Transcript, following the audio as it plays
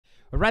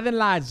Right then,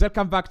 lads,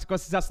 welcome back to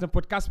Cossy's Arsenal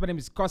podcast. My name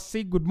is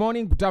Cossy. Good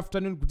morning, good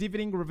afternoon, good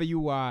evening, wherever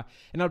you are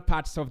in all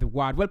parts of the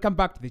world. Welcome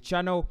back to the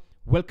channel.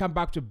 Welcome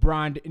back to a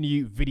brand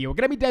new video. We're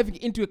going to be diving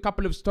into a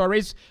couple of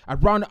stories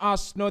around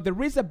Arsenal. There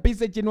is a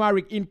busy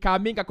January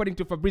incoming, according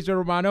to Fabrizio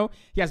Romano.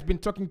 He has been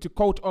talking to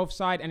Court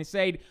Offside and he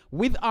said,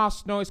 with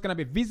Arsenal, it's going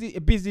to be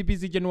a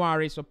busy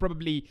January. So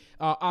probably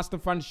Arsenal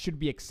fans should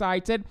be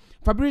excited.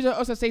 Fabrizio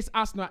also says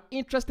Arsenal are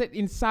interested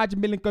in Serge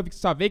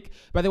Milinkovic-Savic,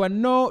 but there were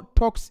no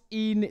talks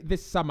in the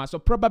summer. So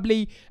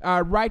probably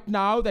right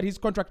now that his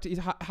contract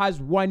has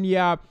 1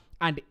 year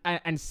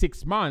and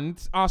 6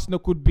 months, Arsenal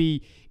could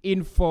be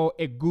in for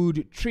a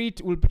good treat.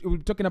 We'll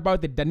be talking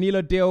about the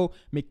DANILLO deal,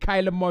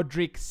 Mikhailo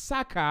Modric,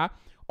 Saka,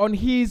 on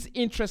his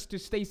interest to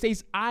stay. He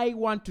says, I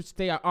want to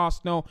stay at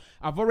Arsenal.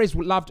 I've always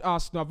loved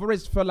Arsenal. I've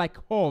always felt like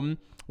home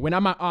when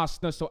I'm at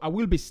Arsenal, so I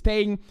will be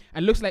staying.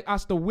 And looks like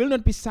Arsenal will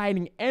not be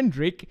signing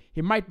Endrick.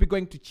 He might be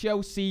going to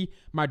Chelsea,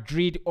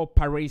 Madrid, or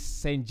Paris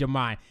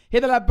Saint-Germain.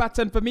 Hit the like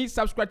button for me.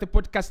 Subscribe to the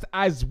podcast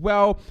as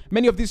well.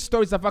 Many of these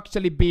stories have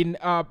actually been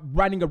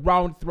running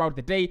around throughout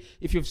the day.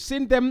 If you've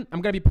seen them,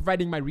 I'm going to be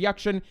providing my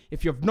reaction.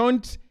 If you've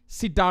not,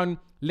 sit down.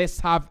 Let's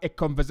have a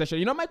conversation.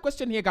 You know, my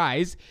question here,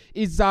 guys,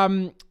 is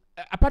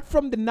apart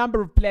from the number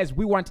of players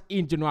we want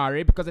in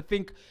January, because I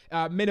think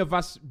many of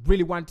us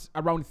really want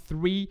around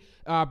 3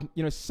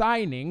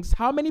 signings,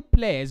 how many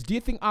players do you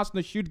think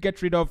Arsenal should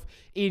get rid of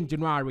in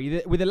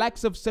January? With the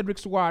likes of Cedric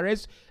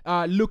Suarez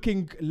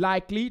looking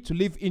likely to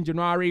leave in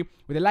January,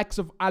 with the likes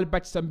of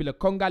Albert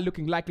Sambi-Lokonga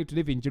looking likely to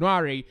leave in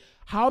January,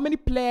 how many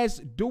players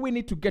do we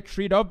need to get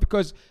rid of?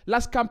 Because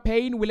last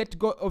campaign, we let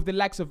go of the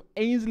likes of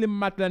Ainsley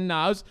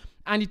Maitland-Niles,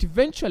 and it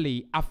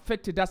eventually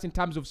affected us in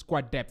terms of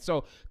squad depth.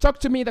 So talk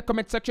to me in the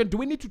comment section. Do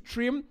we need to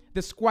trim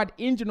the squad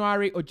in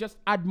January or just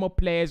add more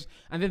players,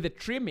 and then the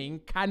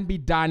trimming can be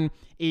done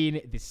in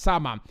the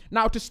summer?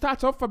 Now, to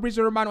start off,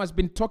 Fabrizio Romano has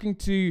been talking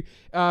to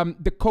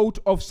the Court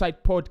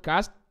Offside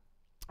podcast.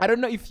 I don't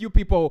know if you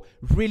people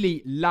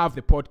really love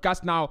the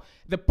podcast. Now,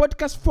 the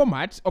podcast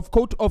format of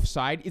Court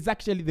Offside is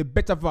actually the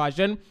better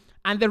version,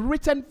 and the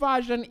written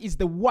version is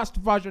the worst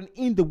version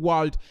in the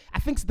world. I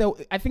think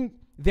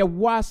they're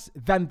worse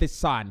than the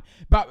sun.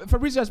 But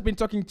Fabrizio has been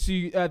talking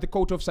to the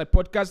Court Offside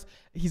podcast.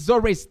 He's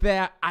always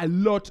there a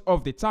lot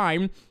of the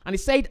time. And he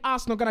said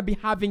Arsenal going to be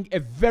having a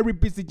very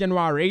busy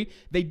January.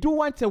 They do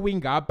want a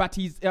winger, but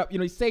he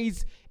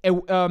says a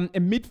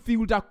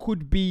midfielder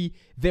could be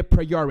the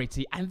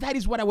priority. And that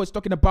is what I was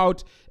talking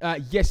about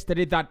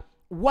yesterday, that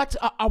what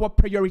are our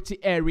priority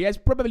areas?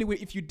 Probably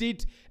if you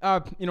did,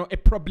 a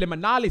problem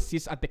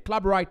analysis at the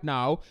club right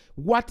now,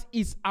 what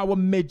is our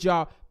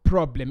major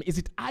problem? Is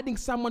it adding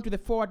someone to the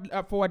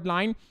forward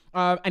line?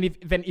 And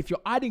if you're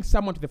adding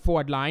someone to the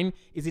forward line,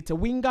 is it a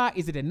winger?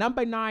 Is it a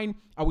number 9?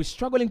 Are we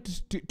struggling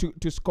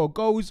to score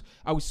goals?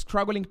 Are we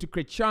struggling to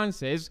create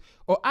chances?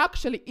 Or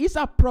actually, is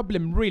our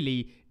problem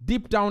really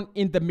deep down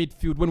in the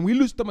midfield? When we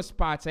lose Thomas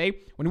Partey,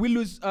 when we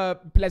lose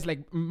players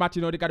like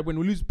Martin Odegaard, when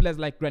we lose players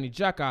like Granit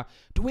Xhaka,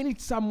 do we need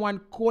someone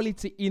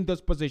quality in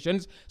those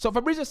positions? So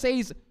Fabrizio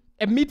says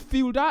a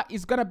midfielder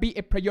is going to be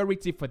a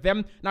priority for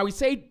them. Now, he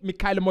said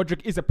Mikhailo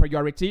Modric is a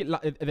priority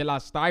the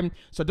last time,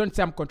 so don't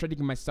say I'm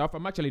contradicting myself.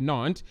 I'm actually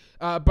not.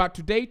 But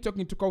today,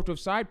 talking to Court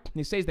Offside,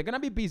 he says they're going to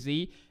be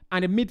busy,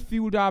 and a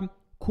midfielder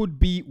could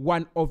be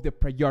one of the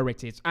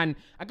priorities. And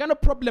I got no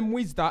problems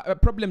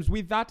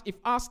with that. If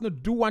Arsenal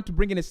do want to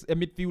bring in a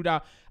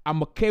midfielder,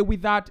 I'm okay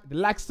with that. The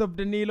likes of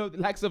DANILLO, the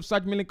likes of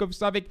Serge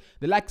Milinkovic-Savic,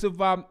 the likes of,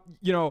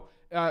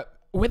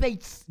 whether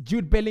it's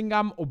Jude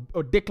Bellingham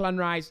or Declan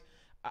Rice,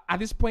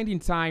 at this point in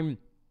time,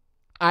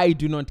 I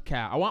do not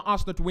care. I want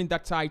Arsenal to win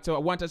that title. I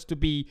want us to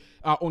be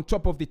on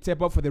top of the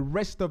table for the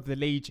rest of the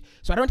league.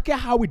 So I don't care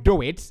how we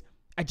do it.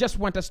 I just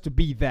want us to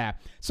be there.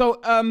 So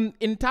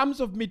in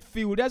terms of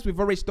midfielders, we've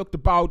already talked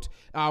about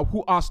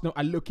who Arsenal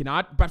are looking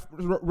at. But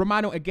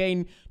Romano,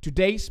 again,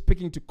 today,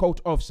 speaking to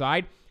Court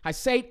Offside, I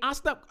said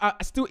Arsenal are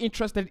still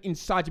interested in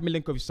Serge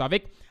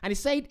Milinkovic-Savic. And he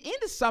said in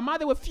the summer,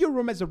 there were a few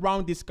rumors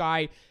around this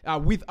guy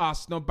with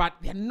Arsenal, but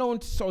they're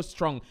not so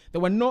strong.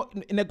 There were no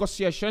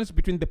negotiations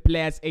between the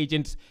players'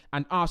 agents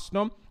and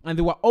Arsenal. And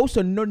there were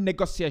also no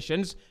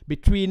negotiations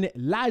between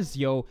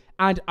Lazio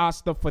and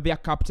Arsenal for their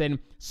captain,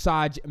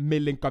 Serge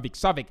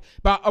Milinkovic-Savic.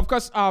 But of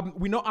course,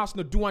 we know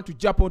Arsenal do want to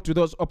jump onto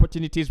those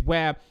opportunities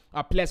where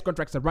players'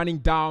 contracts are running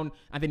down,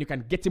 and then you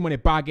can get him on a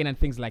bargain and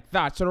things like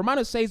that. So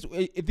Romano says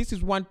this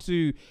is one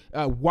to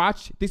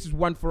watch. This is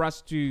one for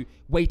us to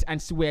wait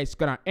and see where it's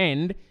going to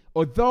end.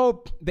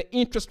 Although the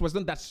interest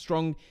wasn't that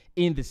strong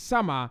in the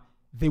summer,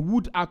 they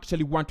would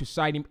actually want to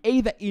sign him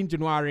either in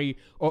January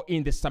or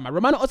in the summer.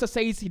 Romano also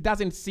says he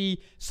doesn't see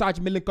Serge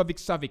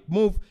Milinkovic-Savic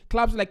move.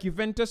 Clubs like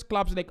Juventus,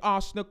 clubs like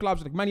Arsenal,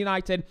 clubs like Man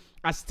United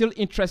are still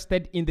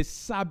interested in the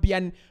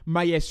Serbian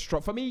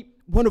maestro. For me,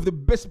 one of the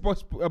best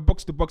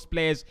box-to-box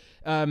players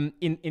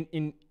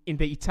in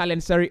the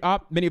Italian Serie A.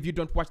 Many of you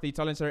don't watch the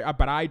Italian Serie A,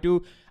 but I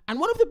do. And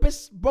one of the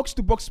best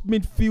box-to-box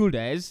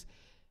midfielders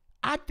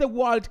at the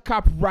World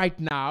Cup right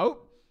now.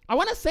 I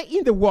want to say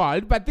in the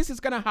world, but this is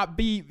gonna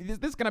be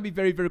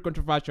very, very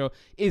controversial,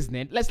 isn't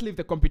it? Let's leave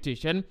the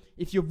competition.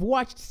 If you've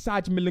watched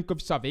Serge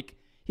Milinkovic-Savic,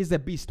 he's a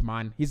beast,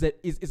 man. He's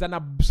an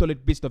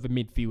absolute beast of a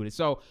midfielder.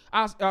 So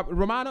as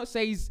Romano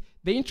says,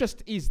 the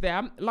interest is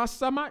there. Last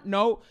summer,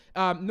 no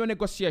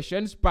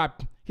negotiations,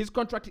 but his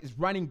contract is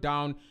running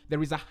down.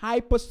 There is a high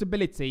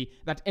possibility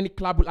that any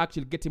club will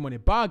actually get him on a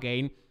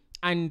bargain,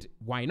 and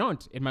why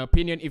not? In my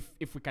opinion,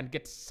 if we can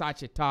get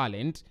such a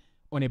talent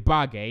on a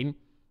bargain,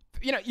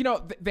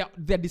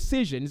 their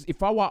decisions.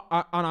 If I were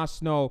an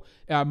Arsenal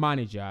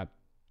manager,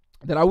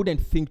 that I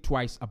wouldn't think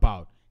twice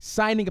about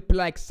signing a player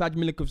like Serge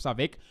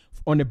Milinkovic-Savic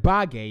on a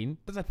bargain.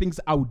 Those are things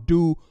I would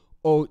do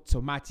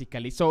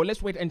automatically. So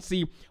let's wait and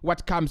see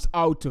what comes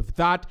out of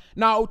that.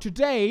 Now,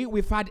 today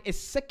we've had a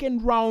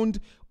second round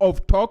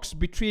of talks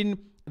between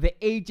the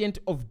agent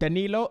of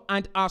Danilo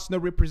and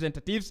Arsenal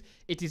representatives.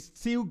 It is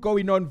still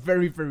going on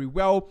very, very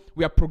well.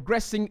 We are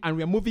progressing and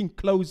we are moving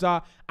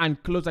closer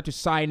and closer to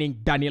signing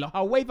Danilo.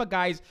 However,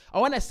 guys, I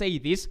want to say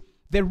this.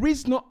 There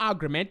is no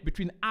agreement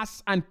between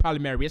us and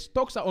Palmeiras.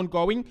 Talks are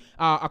ongoing,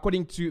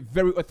 according to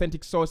very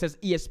authentic sources,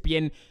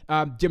 ESPN,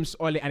 James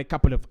Ole, and a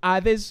couple of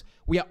others.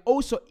 We are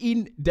also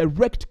in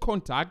direct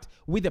contact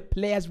with the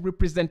players'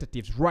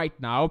 representatives right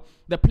now.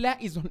 The player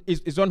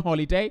is on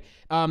holiday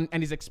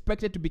and is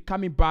expected to be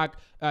coming back,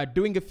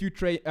 doing a few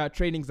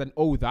trainings and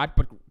all that.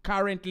 But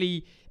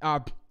currently,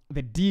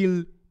 the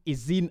deal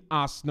is in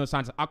Arsenal's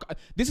hands.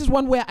 This is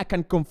one where I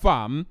can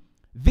confirm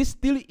this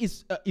deal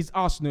is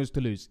Arsenal's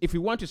to lose. If we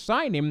want to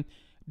sign him,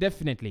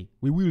 definitely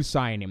we will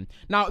sign him.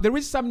 Now, there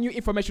is some new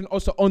information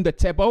also on the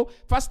table.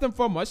 First and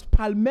foremost,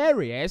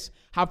 Palmeiras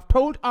have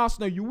told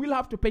Arsenal, you will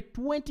have to pay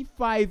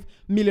 25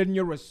 million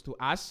euros to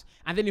us,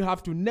 and then you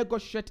have to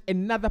negotiate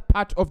another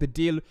part of the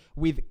deal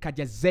with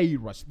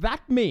Cajazeiros.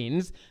 That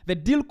means the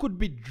deal could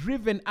be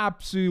driven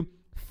up to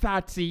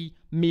 30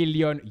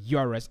 million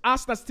euros.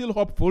 Arsenal still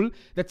hopeful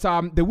that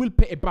they will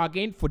pay a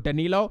bargain for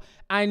Danilo,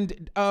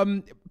 and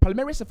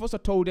Palmeiras have also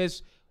told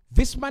us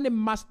this money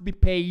must be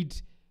paid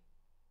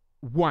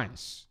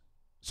once.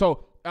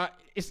 So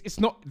it's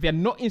not, there are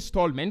no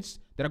installments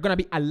that are going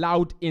to be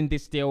allowed in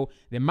this deal.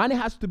 The money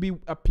has to be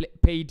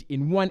paid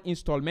in one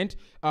installment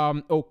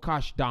or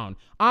cash down.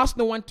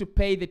 Arsenal want to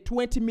pay the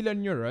 20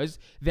 million euros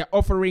they're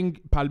offering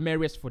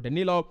Palmeiras for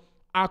Danilo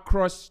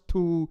across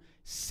 2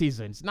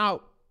 seasons.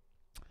 Now,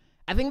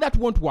 I think that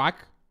won't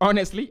work.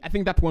 Honestly, I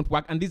think that won't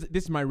work, and this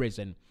is my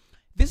reason.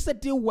 This is a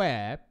deal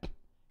where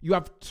you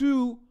have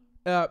two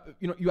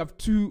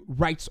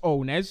rights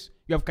owners.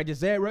 You have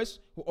Cajazeiros,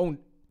 who own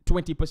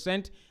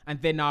 20%,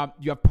 and then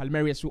you have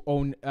Palmeiras, who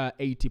own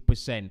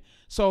 80%.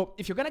 So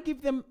if you're gonna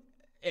give them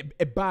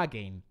a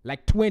bargain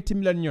like 20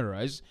 million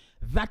euros,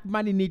 that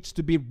money needs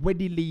to be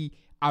readily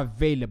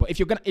available. If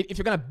you're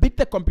gonna beat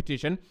the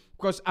competition,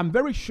 because I'm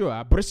very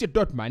sure Borussia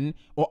Dortmund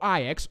or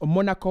Ajax or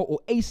Monaco or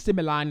AC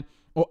Milan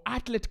or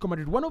Atletico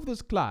Madrid, one of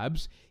those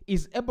clubs,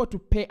 is able to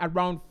pay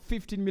around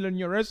 15 million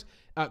euros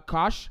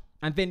cash,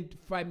 and then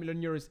 5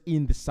 million euros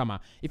in the summer.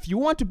 If you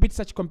want to beat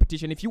such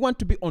competition, if you want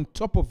to be on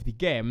top of the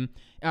game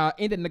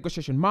in the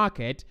negotiation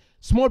market,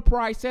 small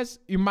prices,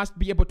 you must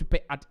be able to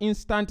pay at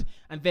instant,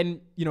 and then,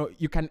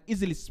 you can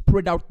easily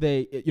spread out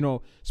the,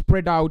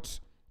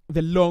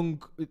 the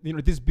long,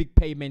 these big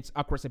payments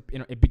across a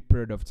big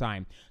period of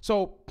time.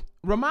 So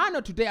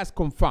Romano today has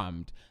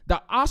confirmed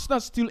that Arsenal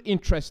is still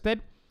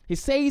interested. He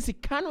says he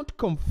cannot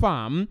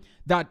confirm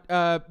that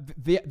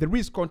there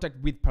is contact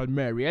with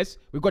Palmeiras.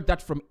 We got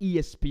that from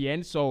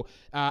ESPN. So,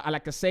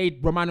 like I said,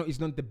 Romano is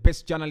not the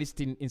best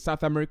journalist in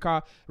South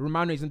America.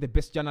 Romano isn't the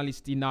best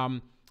journalist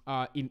in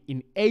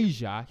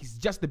Asia. He's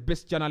just the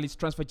best journalist,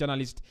 transfer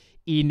journalist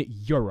in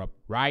Europe,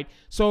 right?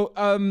 So,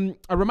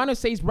 Romano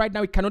says right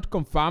now he cannot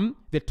confirm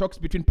the talks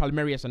between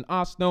Palmeiras and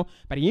Arsenal,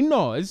 but he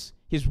knows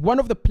he's one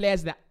of the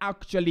players they're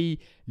actually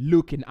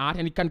looking at,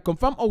 and he can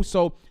confirm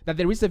also that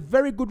there is a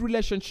very good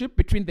relationship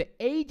between the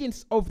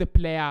agents of the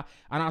player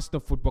and Arsenal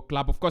Football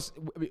Club. Of course,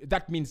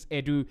 that means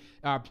Edu,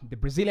 the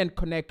Brazilian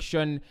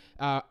connection,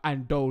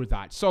 and all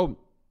that. So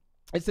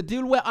it's a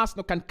deal where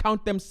Arsenal can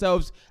count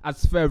themselves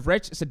as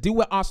favorites. It's a deal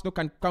where Arsenal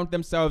can count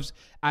themselves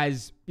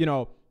as,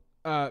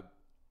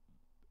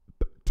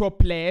 top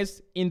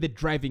players in the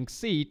driving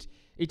seat.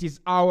 It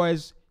is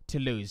ours to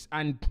lose.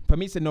 And for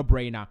me, it's a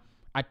no-brainer.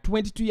 At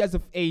 22 years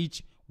of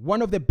age,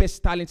 one of the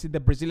best talents in the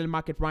Brazilian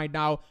market right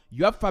now.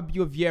 You have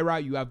Fabio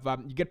Vieira. You have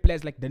you get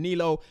players like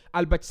Danilo,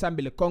 Albert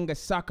Sambi, Lokonga,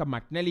 Saka,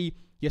 Martinelli.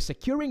 You're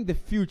securing the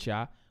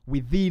future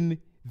within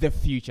the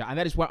future, and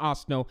that is what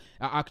Arsenal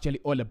are actually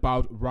all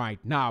about right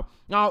now.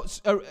 Now,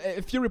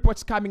 a few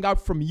reports coming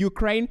out from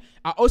Ukraine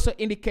are also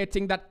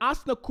indicating that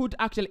Arsenal could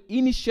actually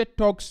initiate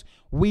talks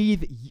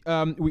with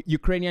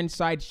Ukrainian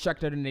side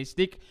Shakhtar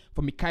Donetsk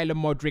for Mikhailo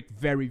Modric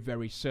very,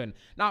 very soon.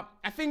 Now,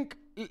 I think,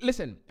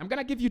 listen, I'm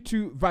gonna give you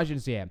 2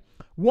 versions here.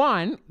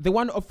 One, the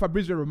one of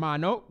Fabrizio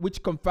Romano,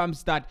 which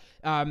confirms that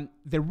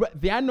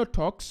there are no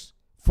talks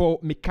for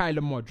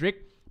Mikhailo Modric.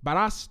 But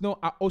Arsenal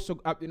are also,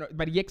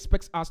 but he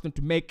expects Arsenal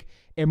to make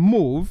a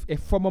move, a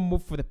formal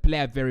move for the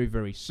player very,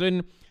 very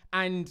soon.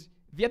 And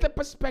the other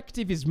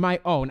perspective is my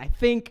own. I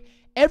think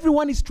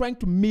everyone is trying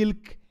to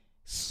milk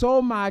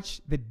so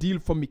much the deal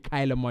for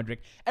Mikhailo Modric.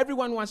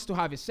 Everyone wants to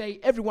have a say.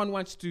 Everyone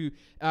wants to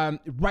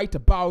write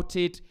about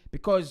it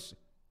because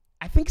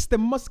I think it's the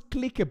most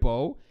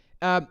clickable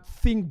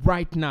thing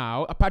right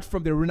now, apart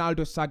from the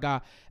Ronaldo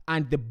saga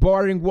and the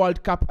boring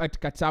World Cup at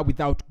Qatar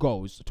without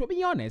goals. To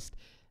be honest,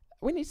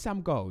 we need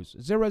some goals.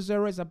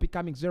 0-0s are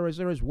becoming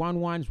 0-0s,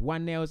 1-1s,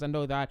 1-0s and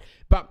all that.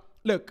 But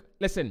look,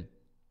 listen,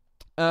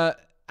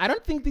 I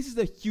don't think this is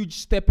a huge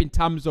step in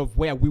terms of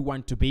where we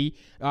want to be.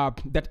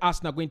 That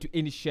Arsenal are going to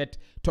initiate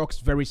talks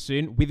very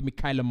soon with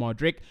Mikhailo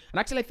Modric. And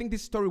actually, I think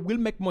this story will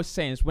make more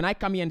sense when I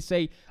come here and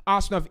say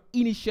Arsenal have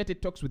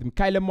initiated talks with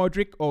Mikhailo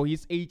Modric or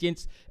his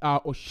agents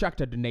or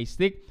Shakhtar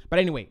Donetsk. But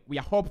anyway, we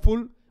are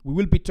hopeful. We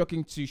will be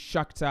talking to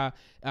Shakhtar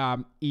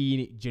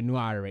in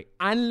January.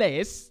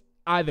 Unless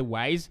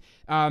otherwise,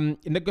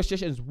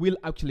 negotiations will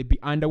actually be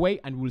underway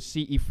and we'll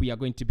see if we are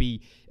going to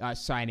be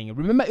signing him.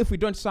 Remember, if we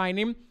don't sign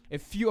him, a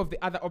few of the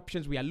other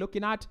options we are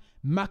looking at,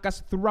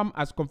 Marcus Thuram,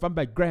 as confirmed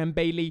by Graham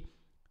Bailey,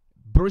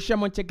 Borussia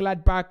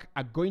Mönchengladbach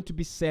are going to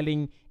be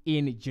selling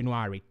in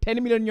January.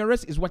 10 million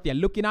euros is what they're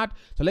looking at.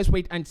 So let's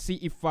wait and see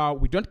if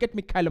we don't get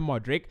Mikhailo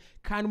Modric.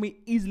 Can we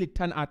easily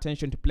turn our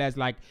attention to players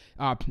like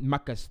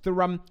Marcus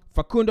Thuram?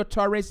 Facundo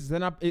Torres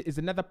is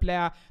another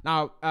player.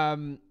 Now,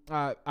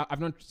 I've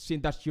not seen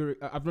that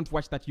I've not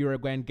watched that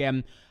Uruguayan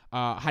game.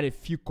 Had a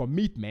few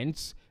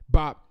commitments,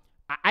 but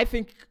I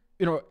think,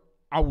 you know,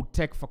 I would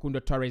take Facundo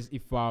Torres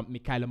if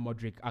Mikhailo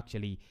Modric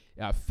actually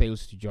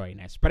fails to join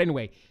us. But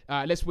anyway,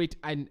 let's wait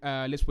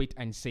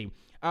and see.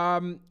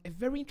 A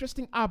very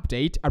interesting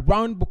update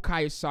around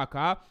Bukayo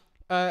Saka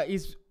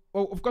is,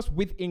 of course,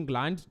 with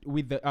England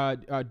with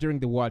the, during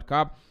the World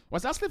Cup.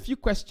 Was asked a few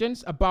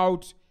questions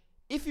about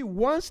if he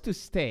wants to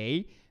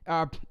stay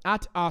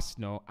at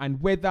Arsenal and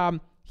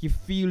whether he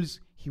feels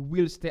he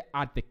will stay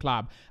at the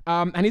club.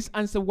 And his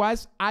answer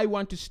was, I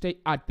want to stay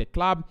at the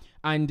club.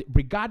 And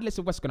regardless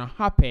of what's going to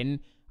happen,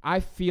 I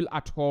feel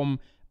at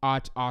home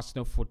at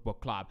Arsenal Football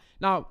Club.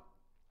 Now,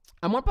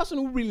 I'm one person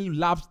who really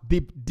loves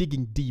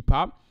digging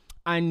deeper.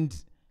 And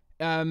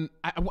I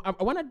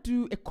want to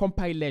do a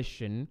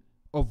compilation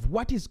of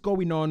what is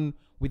going on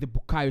with the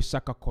Bukayo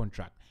Saka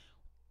contract.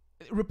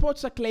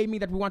 Reports are claiming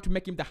that we want to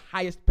make him the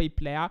highest paid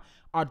player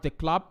at the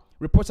club.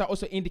 Reports are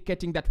also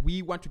indicating that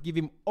we want to give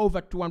him over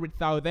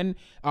 200,000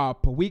 per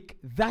week.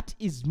 That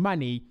is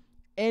money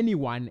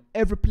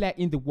every player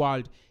in the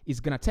world is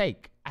going to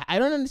take. I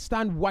don't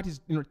understand what is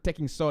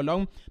taking so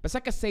long. But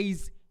Saka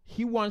says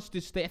he wants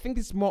to stay. I think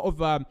it's more of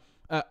a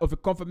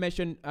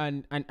confirmation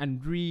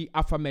and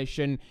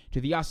reaffirmation to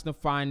the Arsenal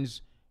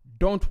fans.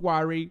 Don't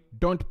worry.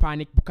 Don't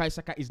panic. Bukayo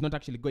Saka is not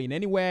actually going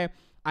anywhere.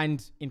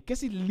 And in case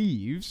he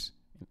leaves,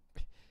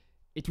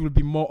 it will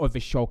be more of a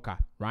shocker,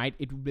 right?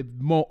 It will be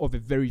more of a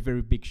very,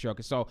 very big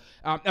shocker. So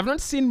I've not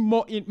seen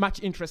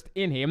much interest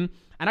in him.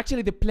 And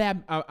actually, the player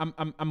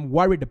I'm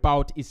worried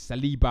about is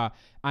Saliba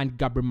and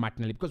Gabriel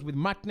Martinelli, because with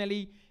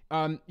Martinelli,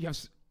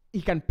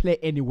 he can play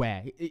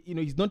anywhere.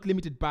 He's not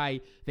limited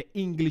by the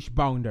English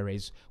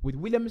boundaries. With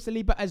William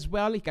Saliba as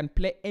well, he can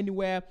play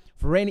anywhere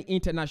for any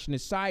international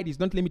side. He's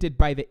not limited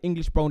by the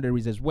English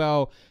boundaries as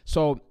well.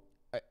 So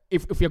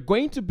if you're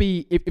going to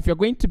be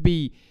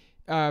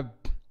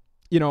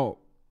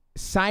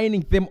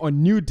signing them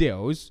on new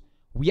deals,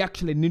 we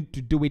actually need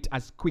to do it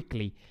as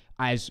quickly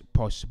as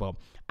possible.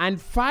 And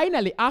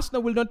finally,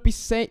 Arsenal will not be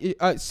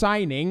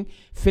signing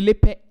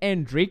Felipe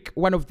Endrick,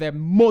 one of the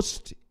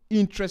most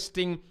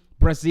interesting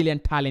Brazilian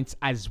talents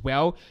as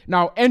well.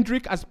 Now,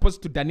 Endrick, as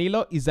opposed to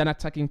Danilo, is an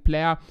attacking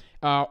player,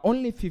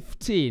 only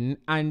 15,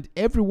 and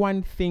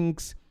everyone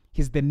thinks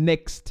he's the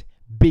next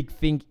big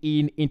thing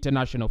in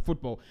international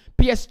football.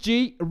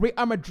 PSG,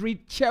 Real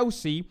Madrid,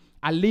 Chelsea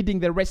are leading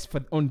the rest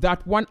on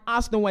that one.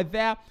 Arsenal were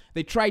there.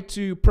 They tried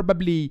to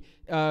probably,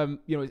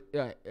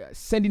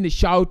 send in a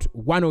shout,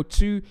 1 or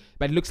 2,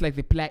 but it looks like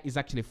the player is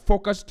actually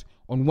focused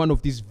on one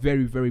of these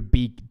very, very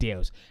big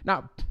deals.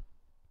 Now,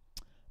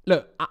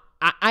 look,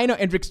 I know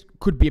Endrick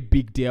could be a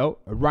big deal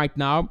right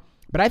now,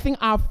 but I think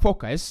our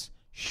focus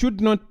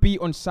should not be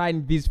on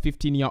signing these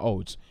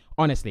 15-year-olds.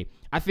 Honestly,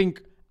 I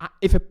think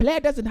if a player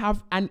doesn't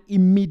have an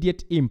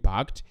immediate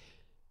impact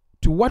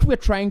to what we're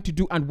trying to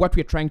do and what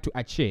we're trying to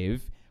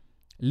achieve,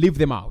 leave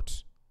them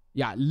out.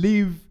 Yeah,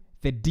 leave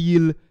the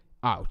deal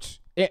out.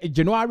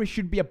 January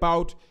should be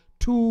about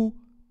 2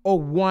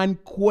 or 1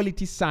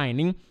 quality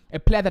signing, a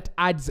player that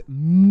adds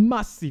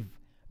massive.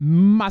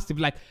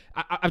 Like,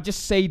 I've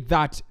just said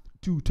that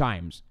 2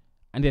 times.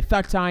 And the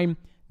 3rd time,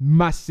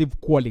 massive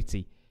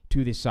quality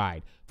to the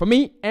side. For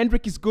me,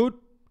 Endrick is good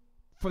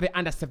for the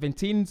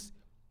under-17s,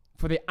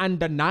 for the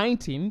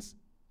under-19s,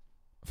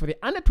 for the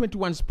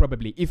under-21s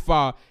probably, if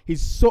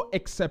he's so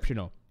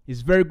exceptional.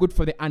 He's very good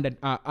for the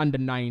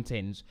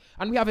under-19s.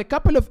 And we have a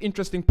couple of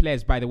interesting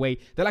players, by the way.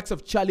 The likes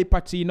of Charlie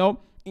Patino,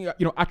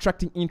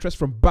 attracting interest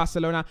from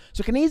Barcelona.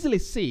 So you can easily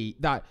see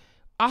that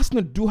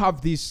Arsenal do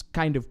have this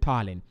kind of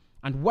talent.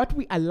 And what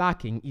we are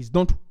lacking is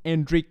not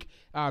Endrick.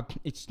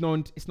 It's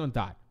not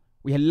that.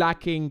 We are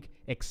lacking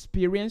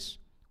experience.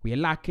 We are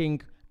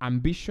lacking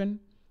ambition.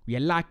 We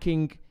are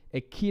lacking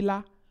a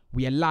killer.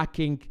 We are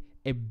lacking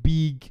a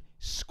big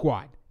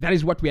squad. That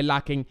is what we are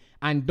lacking.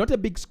 And not a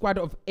big squad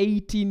of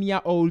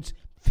 18-year-olds,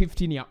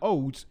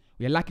 15-year-olds.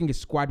 We are lacking a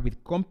squad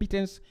with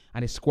competence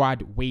and a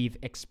squad with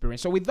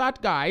experience. So with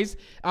that, guys,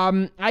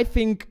 I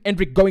think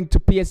Endrick going to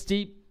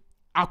PSG,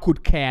 I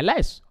could care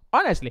less.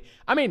 Honestly,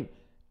 I mean,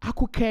 I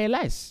could care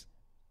less.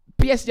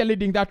 PSG are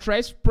leading that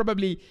race.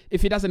 Probably,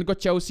 if he doesn't go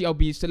Chelsea, I'll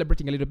be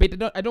celebrating a little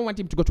bit. I don't want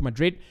him to go to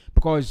Madrid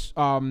because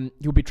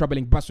he'll be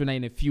troubling Barcelona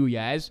in a few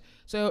years.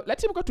 So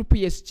let him go to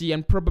PSG,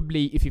 and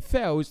probably if he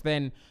fails,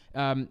 then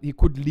he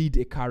could lead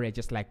a career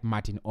just like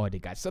Martin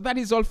Odegaard. So that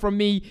is all from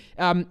me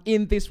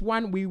in this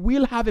one. We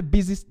will have a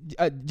busy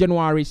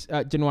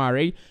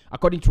January,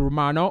 according to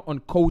Romano, on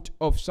Court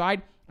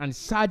Offside. And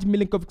Serge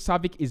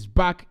Milinkovic-Savic is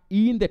back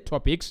in the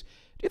topics.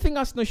 Do you think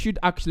Arsenal should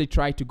actually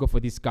try to go for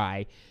this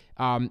guy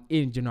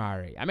in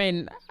January? I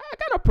mean, I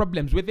got no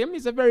problems with him.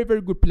 He's a very,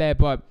 very good player,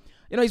 but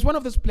you know, he's one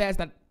of those players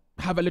that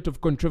have a lot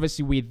of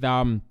controversy with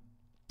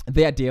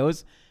their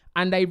deals,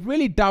 and I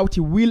really doubt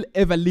he will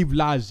ever leave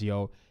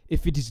Lazio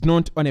if it is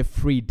not on a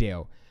free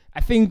deal.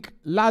 I think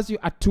Lazio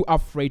are too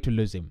afraid to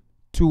lose him.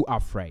 Too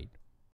afraid.